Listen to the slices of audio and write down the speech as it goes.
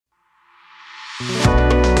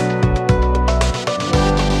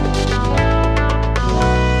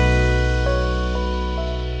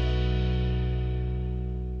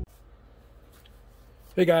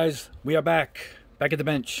Hey guys, we are back at the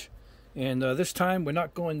bench, and this time we're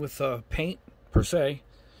not going with paint per se.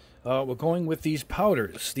 We're going with these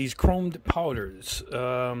powders, these chromed powders.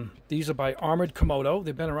 These are by Armored Komodo.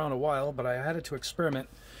 They've been around a while, but I had to experiment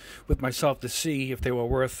with myself to see if they were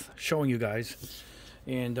worth showing you guys.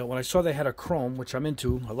 And when I saw they had a chrome, which I'm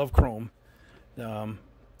into, I love chrome,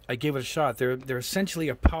 I gave it a shot. They're essentially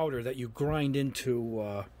a powder that you grind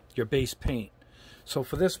into your base paint. So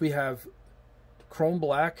for this we have chrome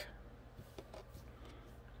black,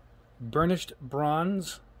 burnished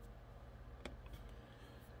bronze,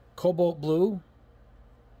 cobalt blue,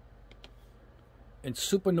 and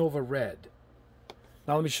supernova red.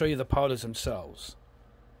 Now let me show you the powders themselves.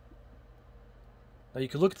 Now you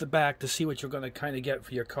can look at the back to see what you're going to kind of get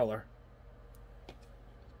for your color.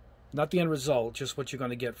 Not the end result, just what you're going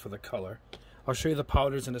to get for the color. I'll show you the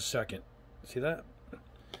powders in a second. See that?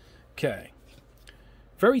 Okay.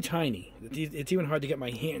 Very tiny. It's even hard to get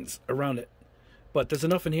my hands around it. But there's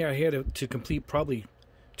enough in here to complete probably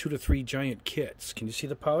 2 to 3 giant kits. Can you see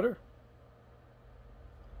the powder?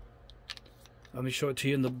 Let me show it to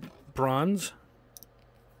you in the bronze.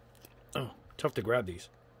 Oh, tough to grab these.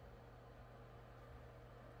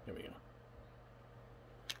 There we go.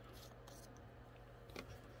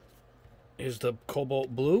 Here's the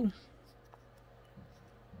cobalt blue.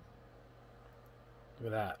 Look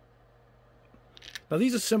at that. Now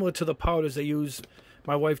these are similar to the powders they use,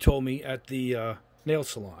 my wife told me, at the nail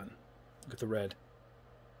salon. Look at the red.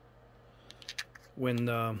 When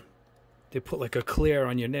they put like a clear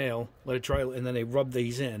on your nail, let it dry, and then they rub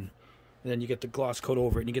these in. And then you get the gloss coat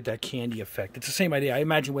over it and you get that candy effect. It's the same idea. I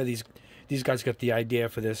imagine where these guys got the idea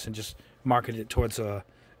for this and just marketed it towards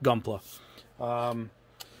Gunpla.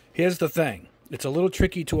 Here's the thing. It's a little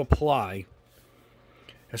tricky to apply.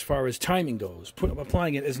 As far as timing goes,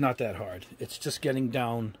 applying it is not that hard. It's just getting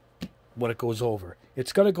down what it goes over.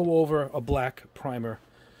 It's got to go over a black primer,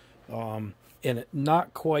 and a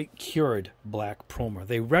not quite cured black primer.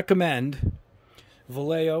 They recommend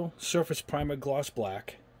Vallejo Surface Primer Gloss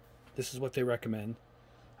Black. This is what they recommend.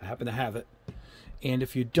 I happen to have it. And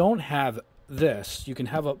if you don't have this, you can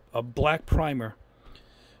have a black primer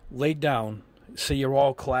laid down. Say you're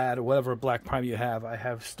all clad or whatever black primer you have. I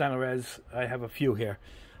have Stanarez. I have a few here.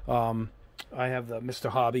 I have the Mr.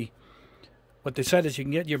 Hobby. What they said is you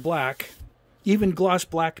can get your black, even gloss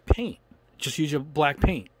black paint. Just use your black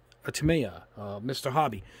paint. A Tamiya, Mr.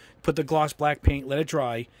 Hobby. Put the gloss black paint, let it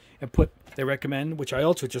dry, and put, they recommend, which I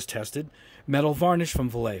also just tested, metal varnish from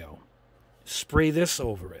Vallejo. Spray this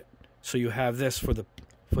over it. So you have this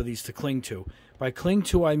for these to cling to. By cling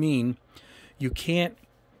to, I mean you can't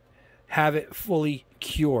have it fully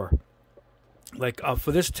cure. Like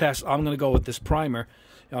for this test, I'm going to go with this primer,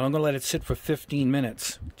 and I'm going to let it sit for 15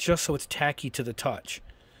 minutes, just so it's tacky to the touch.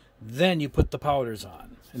 Then you put the powders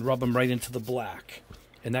on and rub them right into the black,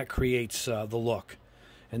 and that creates the look.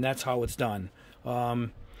 And that's how it's done.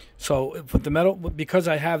 So with the metal, because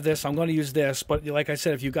I have this, I'm going to use this. But like I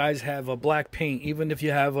said, if you guys have a black paint, even if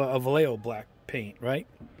you have a Vallejo black paint, right?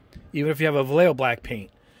 Even if you have a Vallejo black paint,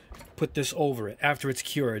 put this over it after it's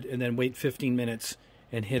cured, and then wait 15 minutes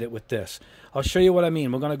and hit it with this. I'll show you what I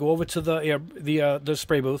mean. We're going to go over to the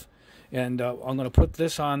spray booth, and I'm going to put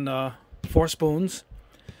this on 4 spoons,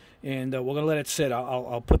 and we're going to let it sit.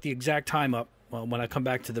 I'll put the exact time up when I come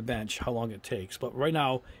back to the bench, how long it takes. But right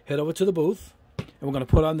now, head over to the booth, and we're going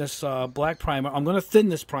to put on this black primer. I'm going to thin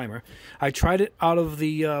this primer. I tried it out of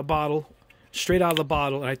the bottle, straight out of the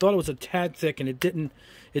bottle, and I thought it was a tad thick, and it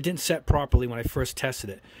didn't set properly when I first tested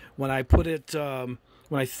it. When I put it,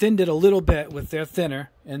 when I thinned it a little bit with their thinner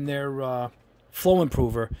and their flow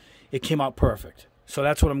improver, it came out perfect. So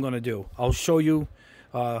that's what I'm going to do. I'll show you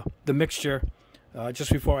the mixture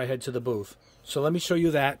just before I head to the booth. So let me show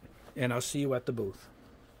you that, and I'll see you at the booth.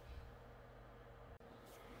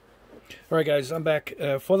 All right, guys, I'm back.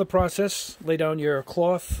 For the process, lay down your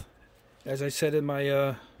cloth. As I said in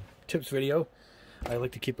my tips video, I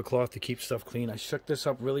like to keep a cloth to keep stuff clean. I shook this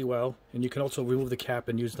up really well, and you can also remove the cap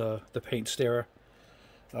and use the paint stirrer.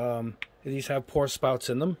 These have pour spouts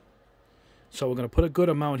in them. So we're going to put a good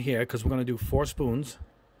amount here because we're going to do 4 spoons.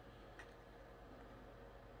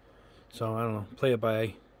 So I don't know, play it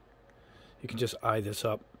by, you can just eye this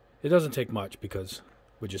up. It doesn't take much because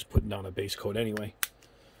we're just putting down a base coat anyway.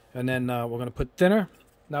 And then we're going to put thinner.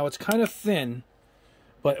 Now it's kind of thin,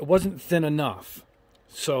 but it wasn't thin enough.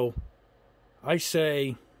 So I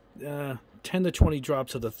say 10 to 20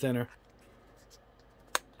 drops of the thinner.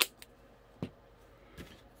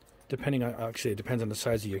 Depending on, actually, it depends on the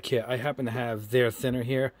size of your kit. I happen to have their thinner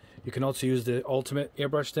here. You can also use the Ultimate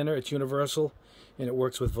Airbrush Thinner. It's universal, and it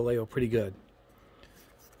works with Vallejo pretty good.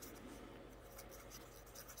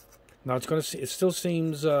 Now it's going to see, it still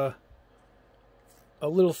seems a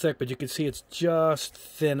little thick, but you can see it's just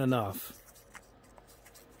thin enough.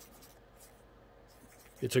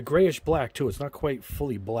 It's a grayish black too. It's not quite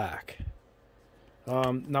fully black.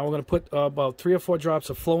 Now we're going to put about 3 or 4 drops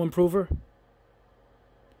of flow improver.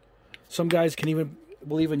 Some guys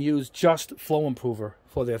will even use just flow improver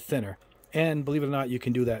for their thinner. And believe it or not, you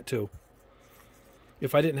can do that too.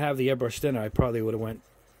 If I didn't have the airbrush thinner, I probably would have went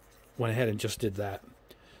ahead and just did that.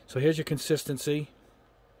 So here's your consistency.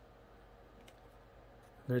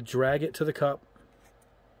 I'm going to drag it to the cup.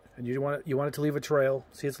 And you want it to leave a trail.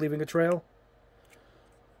 See it's leaving a trail?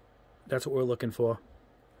 That's what we're looking for.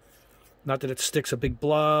 Not that it sticks a big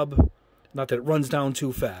blob. Not that it runs down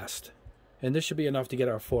too fast. And this should be enough to get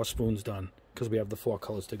our 4 spoons done, because we have the 4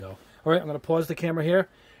 colors to go. All right, I'm going to pause the camera here,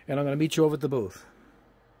 and I'm going to meet you over at the booth.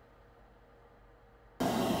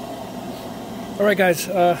 All right, guys,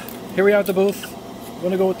 here we are at the booth. I'm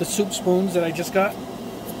going to go with the soup spoons that I just got.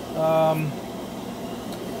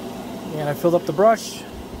 And I filled up the brush.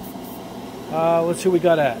 Let's see what we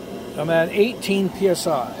got at. I'm at 18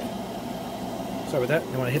 PSI. Sorry about that.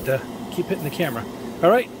 I want to keep hitting the camera. All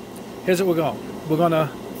right, here's what we're going. We're going to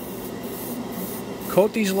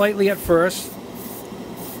coat these lightly at first.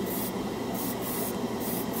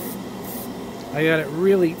 I got it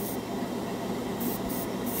really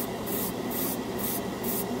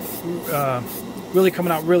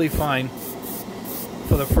coming out really fine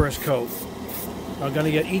for the first coat. I'm going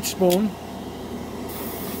to get each spoon.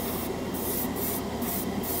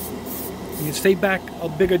 You can stay back a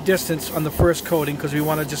bigger distance on the first coating because we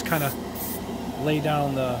want to just kind of lay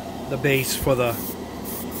down the base for the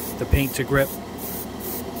paint to grip.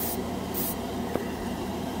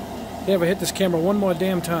 Yeah, if I hit this camera one more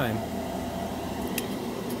damn time,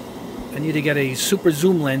 I need to get a super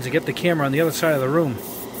zoom lens to get the camera on the other side of the room.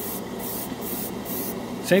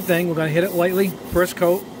 Same thing, we're going to hit it lightly, first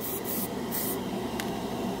coat.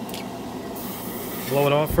 Blow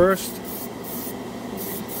it off first.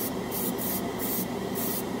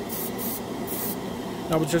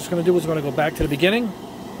 Now what we're just going to do is we're going to go back to the beginning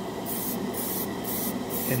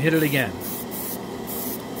and hit it again.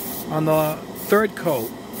 On the third coat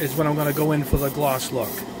is when I'm going to go in for the gloss look.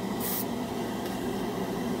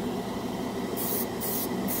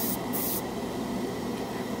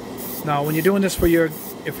 Now when you're doing this for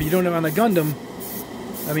if you're doing it on a Gundam,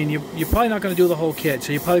 I mean you're probably not going to do the whole kit,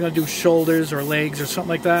 so you're probably going to do shoulders or legs or something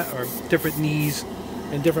like that, or different knees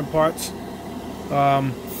in different parts.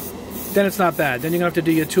 Then it's not bad. Then you're going to have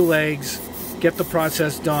to do your 2 legs, get the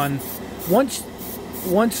process done. Once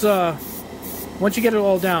you get it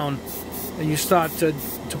all down and you start to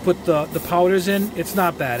put the powders in, it's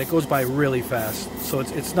not bad. It goes by really fast, so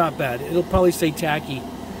it's not bad. It'll probably stay tacky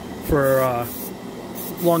for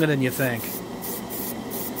longer than you think.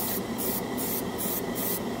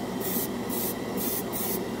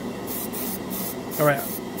 All right,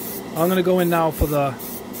 I'm going to go in now for the.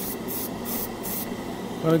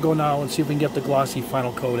 I'm going to go now and see if we can get the glossy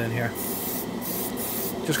final coat in here.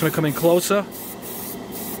 Just going to come in closer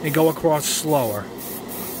and go across slower.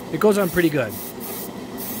 It goes on pretty good.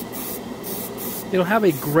 It'll have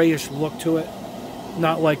a grayish look to it,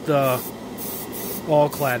 not like the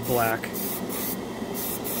all-clad black.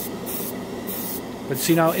 But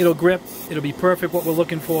see now, it'll grip. It'll be perfect what we're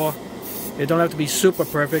looking for. It don't have to be super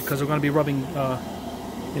perfect because we're going to be rubbing,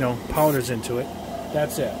 powders into it.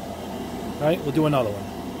 That's it. All right, we'll do another one.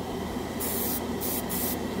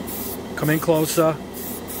 Come in closer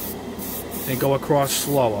and go across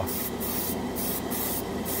slower.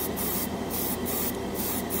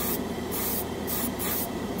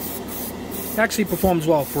 Actually performs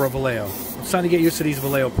well for a Vallejo. I'm starting to get used to these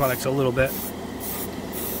Vallejo products a little bit.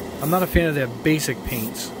 I'm not a fan of their basic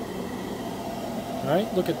paints.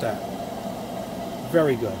 Alright, look at that.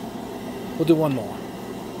 Very good. We'll do one more.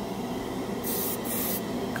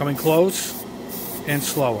 Coming close and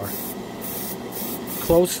slower.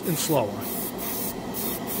 Close and slower.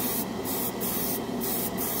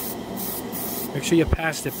 Make sure you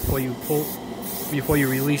passed it before you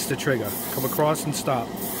release the trigger. Come across and stop.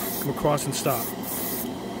 Come across and stop.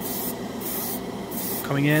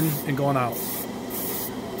 Coming in and going out.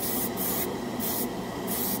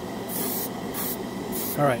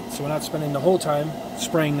 Alright, so we're not spending the whole time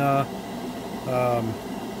spraying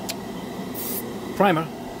primer.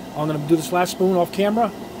 I'm going to do this last spoon off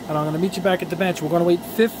camera, and I'm going to meet you back at the bench. We're going to wait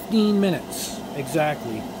 15 minutes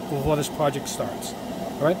exactly before this project starts.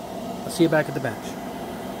 Alright, I'll see you back at the bench.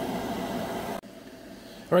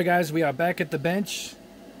 Alright guys, we are back at the bench.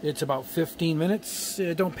 It's about 15 minutes.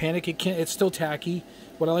 Don't panic, it's still tacky.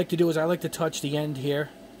 What I like to do is I like to touch the end here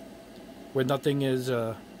where nothing is,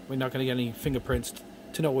 where We're not going to get any fingerprints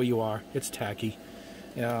to know where you are. It's tacky.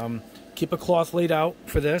 Keep a cloth laid out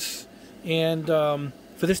for this. And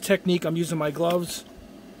for this technique, I'm using my gloves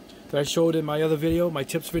that I showed in my other video, my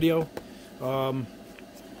tips video.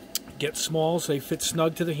 Get small so they fit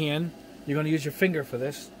snug to the hand. You're going to use your finger for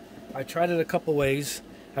this. I tried it a couple ways.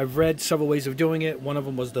 I've read several ways of doing it. One of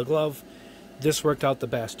them was the glove. This worked out the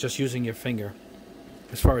best, just using your finger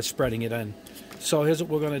as far as spreading it in. So here's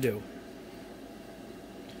what we're going to do.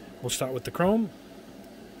 We'll start with the chrome.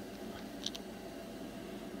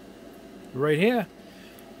 Right here.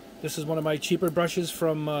 This is one of my cheaper brushes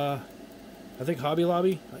from, I think, Hobby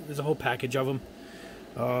Lobby. There's a whole package of them.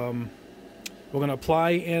 We're going to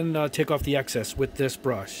apply and take off the excess with this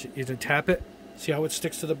brush. You can tap it. See how it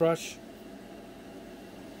sticks to the brush?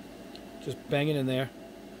 Just bang it in there.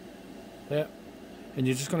 Yeah. And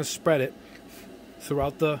you're just going to spread it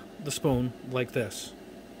throughout the spoon like this.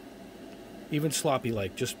 Even sloppy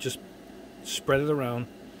like. Just spread it around.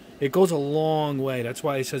 It goes a long way. That's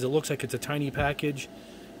why it says it looks like it's a tiny package.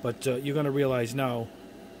 But you're going to realize now,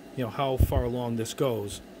 you know, how far along this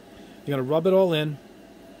goes. You're going to rub it all in.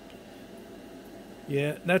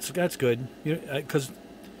 Yeah, that's good. Because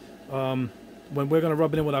when we're going to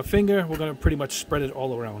rub it in with our finger, we're going to pretty much spread it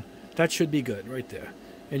all around. That should be good right there.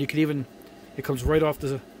 And you can even, it comes right off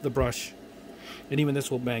the brush. And even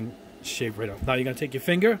this will shave right off. Now you're going to take your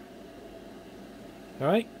finger. All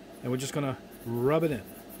right? And we're just going to rub it in.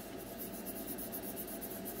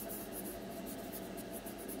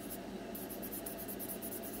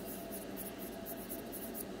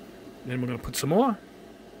 Then we're going to put some more.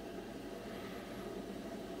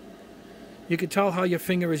 You can tell how your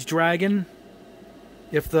finger is dragging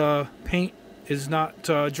if the paint is not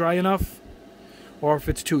dry enough or if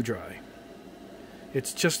it's too dry.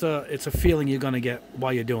 It's just it's a feeling you're going to get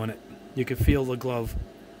while you're doing it. You can feel the glove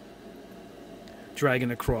dragging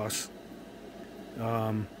across.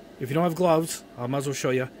 If you don't have gloves, I might as well show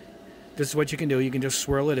you. This is what you can do. You can just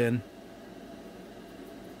swirl it in.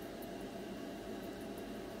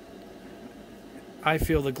 I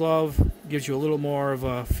feel the glove gives you a little more of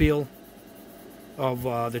a feel of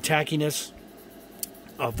the tackiness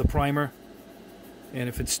of the primer. And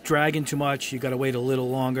if it's dragging too much, you got to wait a little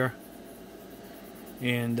longer.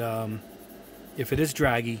 And if it is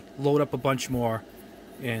draggy, load up a bunch more,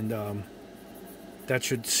 and that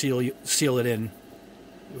should seal it in,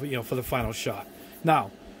 you know, for the final shot.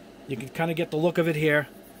 Now, you can kind of get the look of it here.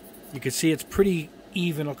 You can see it's pretty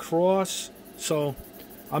even across. So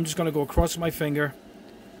I'm just going to go across with my finger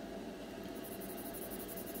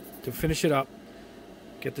to finish it up.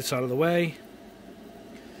 Get this out of the way.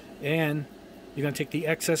 And you're going to take the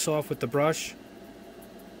excess off with the brush.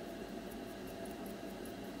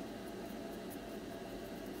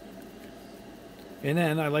 And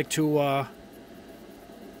then I like to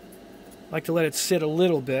let it sit a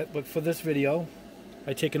little bit, but for this video,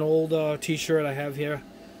 I take an old t-shirt I have here,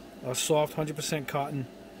 a soft 100% cotton,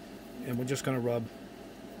 and we're just going to rub.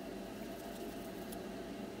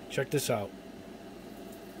 Check this out.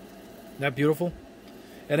 Isn't that beautiful?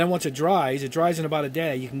 And then once it dries in about a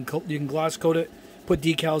day. You can gloss coat it, put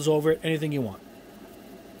decals over it, anything you want.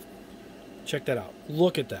 Check that out.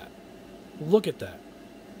 Look at that. Look at that.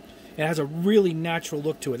 It has a really natural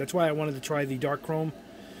look to it. That's why I wanted to try the dark chrome.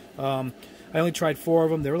 I only tried 4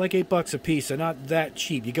 of them. They were like $8 a piece. They're not that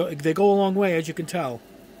cheap. They go a long way, as you can tell.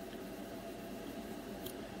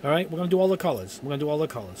 All right, we're going to do all the colors. We're going to do all the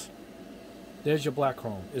colors. There's your black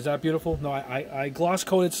chrome. Is that beautiful? No, I gloss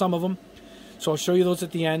coated some of them. So I'll show you those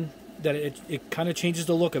at the end. That it kind of changes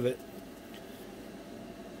the look of it.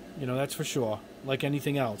 You know, that's for sure. Like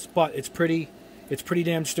anything else. But it's pretty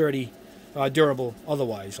damn sturdy. Durable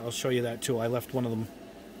otherwise. I'll show you that too. I left one of them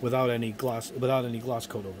without any gloss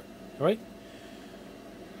coat over it. Alright?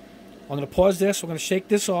 I'm going to pause this. We're going to shake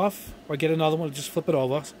this off or get another one. Just flip it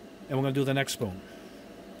over. And we're going to do the next spoon.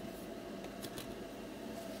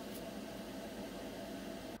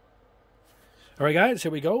 Alright guys,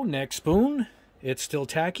 here we go. Next spoon. It's still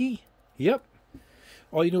tacky. Yep.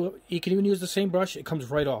 All you do, you can even use the same brush. It comes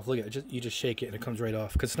right off. Look at it. You just shake it and it comes right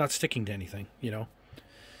off. Because it's not sticking to anything, you know.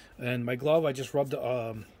 And my glove, I just rubbed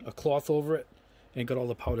a cloth over it and got all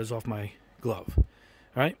the powders off my glove. All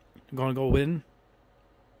right, I'm going to go in.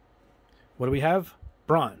 What do we have?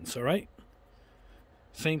 Bronze, all right?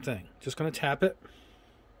 Same thing. Just going to tap it.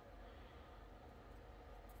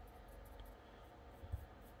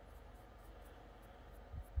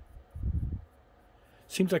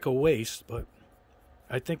 Seems like a waste, but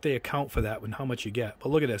I think they account for that when how much you get. But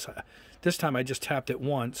look at this. This time I just tapped it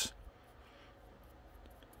once.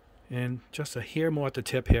 And just a hair more at the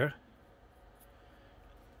tip here.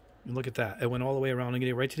 And look at that. It went all the way around and get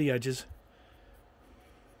it right to the edges.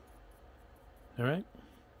 All right.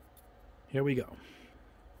 Here we go.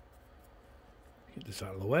 Get this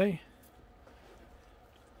out of the way.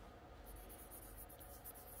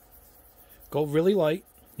 Go really light.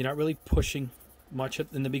 You're not really pushing much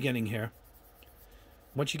in the beginning here.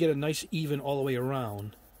 Once you get a nice even all the way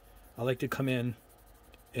around, I like to come in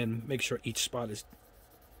and make sure each spot is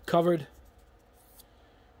covered.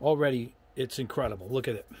 Already, it's incredible. Look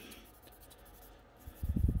at it.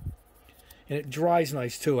 And it dries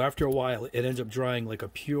nice too. After a while, it ends up drying like a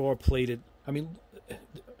pure plated. I mean,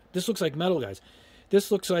 this looks like metal, guys.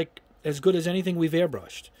 This looks like as good as anything we've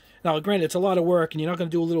airbrushed. Now, granted, it's a lot of work, and you're not going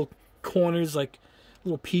to do little corners, like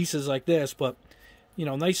little pieces like this, but, you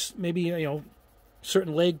know, nice, maybe, you know,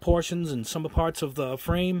 certain leg portions and some parts of the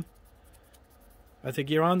frame. I think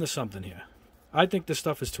you're on to something here. I think this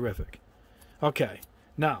stuff is terrific. Okay,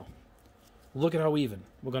 now, look at how even.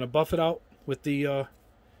 We're going to buff it out with the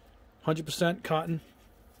 100% cotton.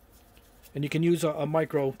 And you can use a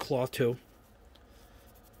micro cloth too.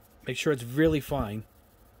 Make sure it's really fine.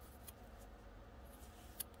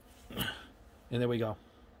 And there we go.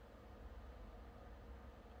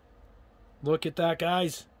 Look at that,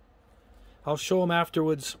 guys. I'll show them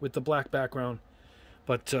afterwards with the black background.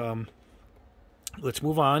 But let's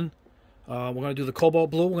move on. We're going to do the cobalt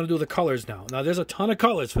blue. We're going to do the colors now. Now, there's a ton of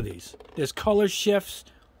colors for these. There's color shifts,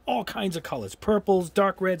 all kinds of colors. Purples,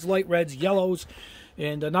 dark reds, light reds, yellows.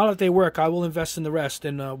 And now that they work, I will invest in the rest,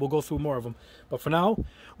 and we'll go through more of them. But for now,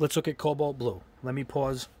 let's look at cobalt blue. Let me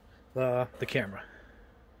pause the camera.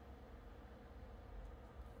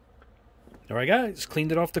 All right, guys,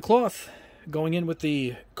 cleaned it off the cloth. Going in with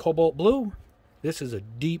the cobalt blue. This is a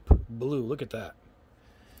deep blue. Look at that.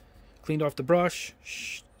 Cleaned off the brush.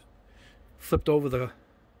 Flipped over the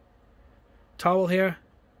towel here.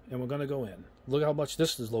 And we're going to go in. Look how much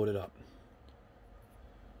this is loaded up.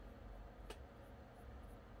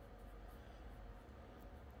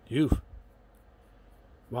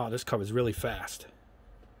 Wow, this covers really fast.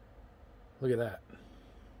 Look at that.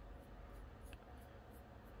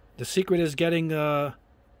 The secret is getting the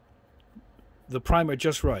primer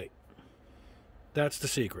just right. That's the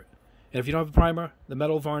secret. And if you don't have a primer, the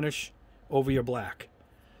metal varnish over your black.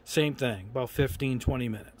 Same thing, about 15-20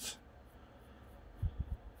 minutes.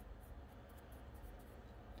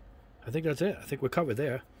 I think that's it. I think we're covered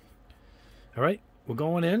there. All right, we're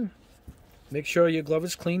going in. Make sure your glove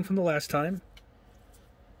is clean from the last time.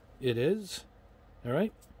 It is. All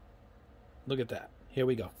right. Look at that. Here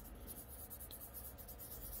we go.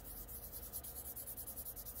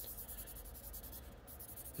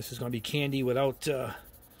 This is going to be candy without the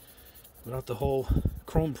whole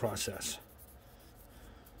chrome process.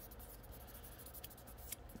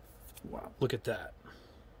 Wow, look at that.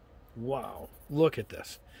 Wow, look at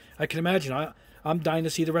this. I can imagine. I'm dying to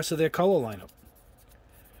see the rest of their color lineup.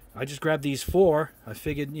 I just grabbed these 4. I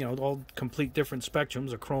figured, you know, all complete different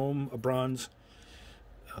spectrums: a chrome, a bronze,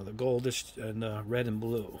 the goldish, and red and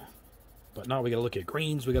blue. But now we got to look at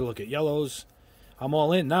greens. We got to look at yellows. I'm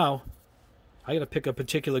all in now. I got to pick a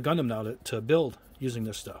particular Gundam now to build using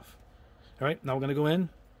this stuff. All right, now we're going to go in.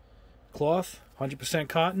 Cloth, 100%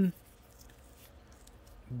 cotton.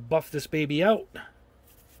 Buff this baby out.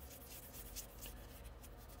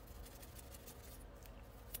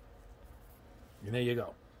 And there you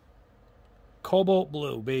go. Cobalt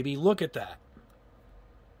blue, baby. Look at that.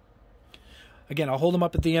 Again, I'll hold them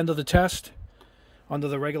up at the end of the test under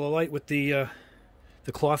the regular light with the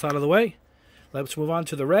cloth out of the way. Let's move on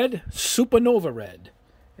to the red, Supernova Red,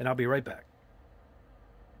 and I'll be right back.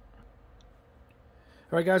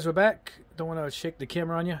 All right, guys, we're back. Don't want to shake the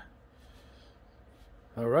camera on you.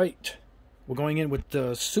 All right, we're going in with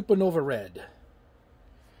the Supernova Red.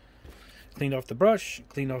 Cleaned off the brush,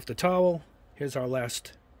 cleaned off the towel. Here's our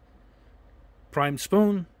last prime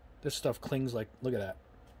spoon. This stuff clings like, look at that.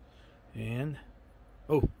 And,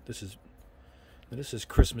 oh, this is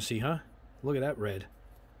Christmassy, huh? Look at that red.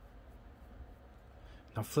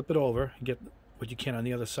 Now flip it over and get what you can on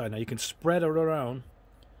the other side. Now you can spread it around,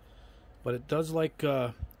 but it does like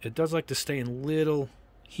to stay in little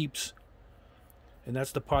heaps, and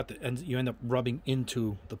that's the part that you end up rubbing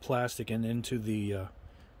into the plastic and into the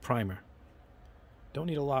primer. Don't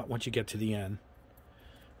need a lot once you get to the end.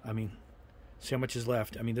 I mean, see how much is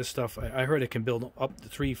left. I mean, this stuff, I heard it can build up to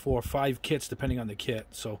 3, 4, 5 kits depending on the kit.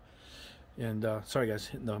 So, and sorry guys,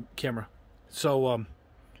 hitting the camera. So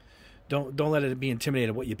don't let it be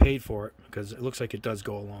intimidated what you paid for it, because it looks like it does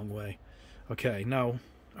go a long way. Okay, now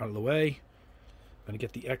out of the way. I'm gonna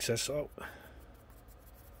get the excess out.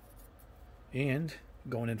 And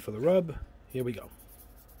going in for the rub. Here we go.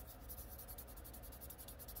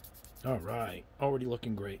 All right, already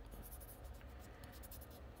looking great.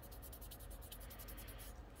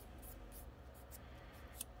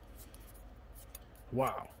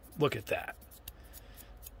 Wow, look at that.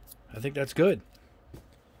 I think that's good.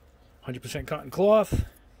 100% cotton cloth.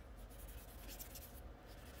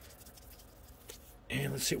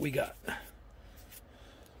 And let's see what we got.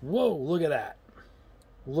 Whoa, look at that.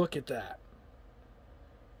 Look at that.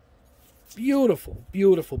 Beautiful,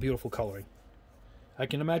 beautiful, beautiful coloring. I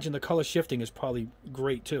can imagine the color shifting is probably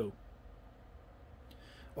great too.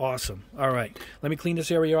 Awesome. All right, let me clean this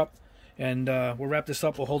area up, and we'll wrap this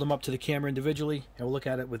up. We'll hold them up to the camera individually, and we'll look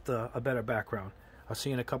at it with a better background. I'll see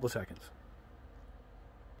you in a couple of seconds.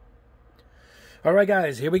 All right,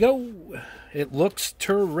 guys, here we go. It looks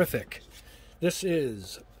terrific. This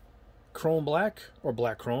is chrome black, or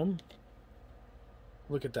black chrome.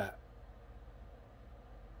 Look at that.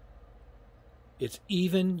 It's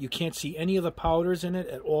even. You can't see any of the powders in it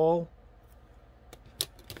at all.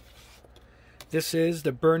 This is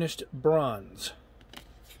the burnished bronze.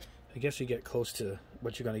 I guess you get close to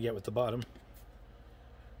what you're going to get with the bottom.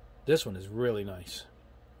 This one is really nice.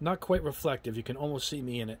 Not quite reflective. You can almost see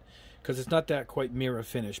me in it because it's not that quite mirror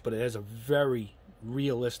finish, but it has a very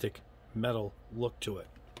realistic metal look to it.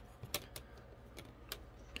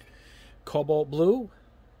 Cobalt blue.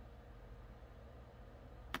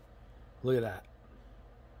 Look at that.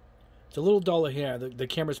 It's a little duller here. The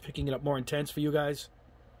camera's picking it up more intense for you guys.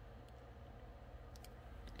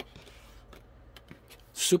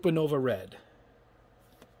 Supernova red.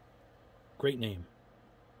 Great name.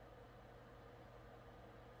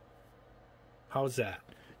 How's that?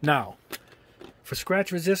 Now, for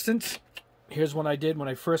scratch resistance, here's one I did when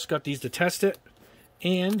I first got these to test it,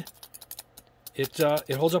 and it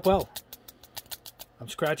holds up well. I'm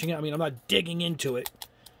scratching it. I mean, I'm not digging into it,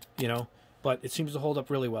 you know, but it seems to hold up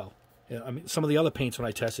really well. I mean, some of the other paints when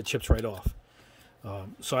I test it chips right off.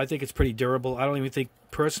 So I think it's pretty durable. I don't even think,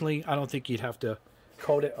 personally, I don't think you'd have to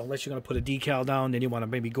coat it unless you're going to put a decal down. Then you want to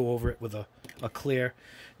maybe go over it with a clear.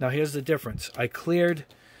 Now here's the difference. I cleared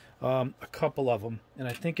a couple of them, and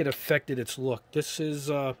I think it affected its look. This is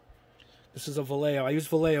a Vallejo. I use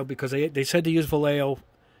Vallejo because they said to use Vallejo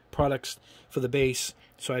products for the base,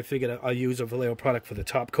 so I figured I'll use a Vallejo product for the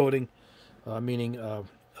top coating, meaning an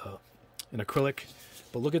acrylic.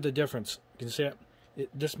 But look at the difference. You can see it. It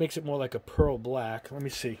just makes it more like a pearl black. Let me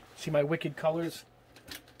see. See my wicked colors?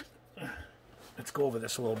 Let's go over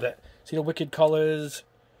this a little bit. See the wicked colors?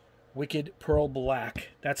 Wicked pearl black.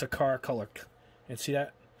 That's a car color. And see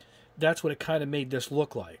that? That's what it kind of made this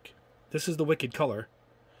look like. This is the wicked color.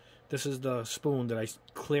 This is the spoon that I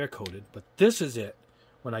clear coated. But this is it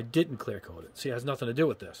when I didn't clear coat it. See, it has nothing to do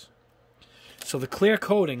with this. So the clear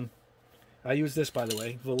coating, I use this, by the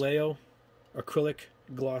way, Vallejo acrylic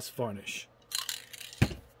gloss varnish.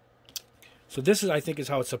 So this is, I think, is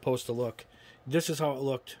how it's supposed to look. This is how it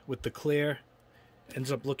looked with the clear.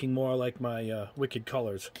 Ends up looking more like my wicked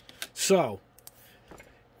colors. So,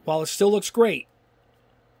 while it still looks great,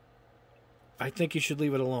 I think you should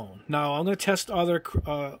leave it alone. Now, I'm going to test other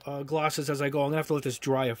glosses as I go. I'm going to have to let this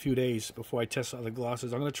dry a few days before I test other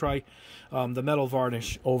glosses. I'm going to try the metal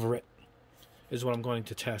varnish over it, is what I'm going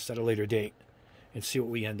to test at a later date, and see what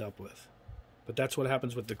we end up with. But that's what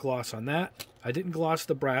happens with the gloss on that. I didn't gloss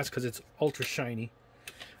the brass because it's ultra shiny.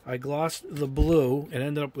 I glossed the blue and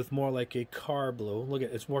ended up with more like a car blue. Look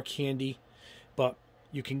at it, it's more candy, but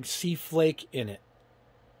you can see flake in it.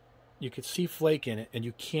 You can see flake in it, and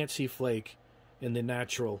you can't see flake in the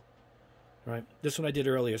natural. Right? This one I did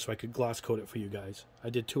earlier so I could gloss coat it for you guys.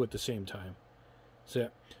 I did two at the same time. So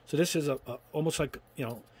this is almost like,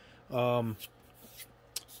 you know,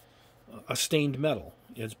 a stained metal.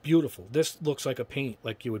 It's beautiful. This looks like a paint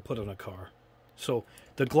like you would put on a car. So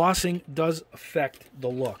the glossing does affect the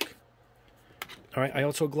look. All right, I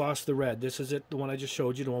also glossed the red. This is it, the one I just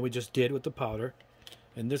showed you, the one we just did with the powder.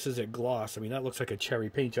 And this is a gloss. I mean, that looks like a cherry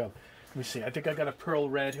paint job. Let me see. I think I got a pearl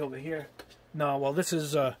red over here. No, well, this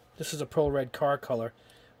is a pearl red car color.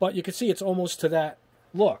 But you can see it's almost to that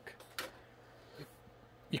look.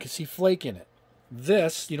 You can see flake in it.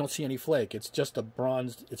 This, you don't see any flake. It's just a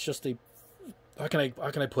bronzed, it's just a, how can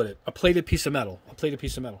I put it? A plated piece of metal. A plated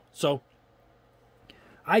piece of metal. So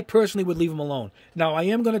I personally would leave them alone. Now, I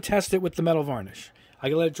am going to test it with the metal varnish. I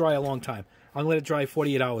can let it dry a long time. I'm going to let it dry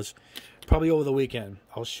 48 hours. Probably over the weekend.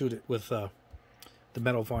 I'll shoot it with the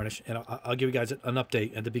metal varnish, and I'll give you guys an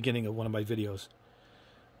update at the beginning of one of my videos.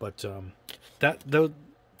 But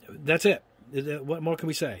that's it. What more can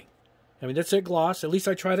we say? I mean, that's it, gloss. At least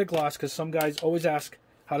I tried it gloss, because some guys always ask,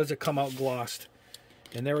 how does it come out glossed?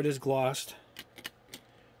 And there it is, glossed.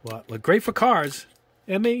 Well, great for cars.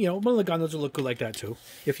 And maybe, one of the gondolas will look good like that too,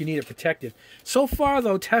 if you need it protected. So far,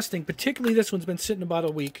 though, testing, particularly this one's been sitting about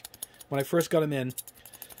a week when I first got them in.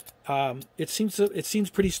 It seems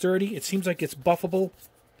pretty sturdy. It seems like it's buffable,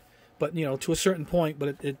 but to a certain point.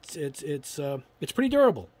 But it's pretty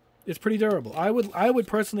durable. It's pretty durable. I would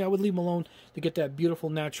personally leave them alone to get that beautiful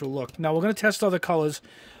natural look. Now we're gonna test other colors.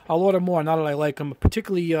 I'll order more now that I like them,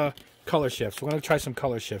 particularly color shifts. We're gonna try some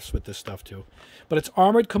color shifts with this stuff too. But it's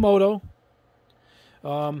Armored Komodo.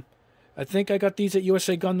 I think I got these at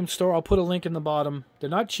USA Gundam Store. I'll put a link in the bottom. They're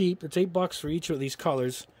not cheap. It's $8 for each of these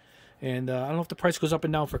colors. And I don't know if the price goes up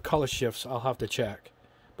and down for color shifts. I'll have to check.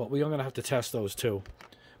 But we are going to have to test those too.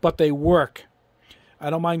 But they work. I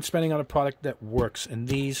don't mind spending on a product that works. And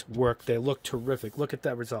these work. They look terrific. Look at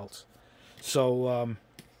that results. So,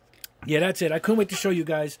 yeah, that's it. I couldn't wait to show you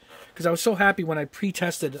guys. Because I was so happy when I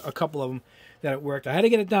pre-tested a couple of them that it worked. I had to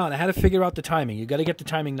get it down. I had to figure out the timing. You got to get the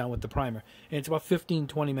timing down with the primer. And it's about 15,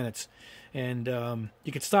 20 minutes. And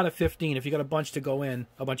you can start at 15 if you got a bunch to go in,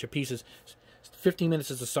 a bunch of pieces. 15 minutes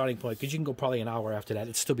is the starting point, because you can go probably an hour after that.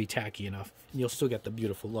 It'd still be tacky enough, and you'll still get the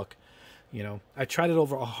beautiful look. I tried it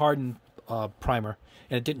over a hardened primer,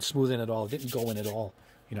 and it didn't smooth in at all. It didn't go in at all.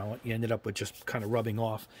 You ended up with just kind of rubbing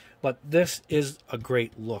off. But this is a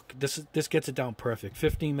great look. This gets it down perfect.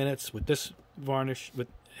 15 minutes with this varnish with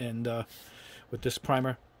this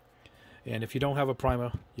primer. And if you don't have a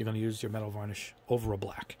primer, you're going to use your metal varnish over a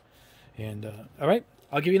black. And all right,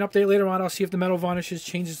 I'll give you an update later on. I'll see if the metal varnishes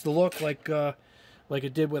changes the look like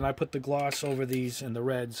it did when I put the gloss over these and the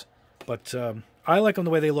reds. But I like them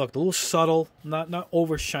the way they look. A little subtle, not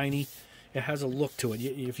over shiny. It has a look to it.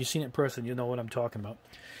 If you've seen it in person, you know what I'm talking about.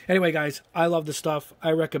 Anyway, guys, I love the stuff.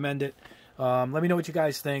 I recommend it. Let me know what you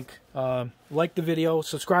guys think. Like the video.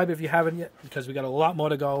 Subscribe if you haven't yet, because we got a lot more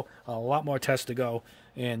to go. A lot more tests to go.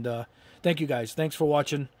 And thank you, guys. Thanks for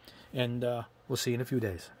watching. And we'll see you in a few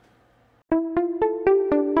days.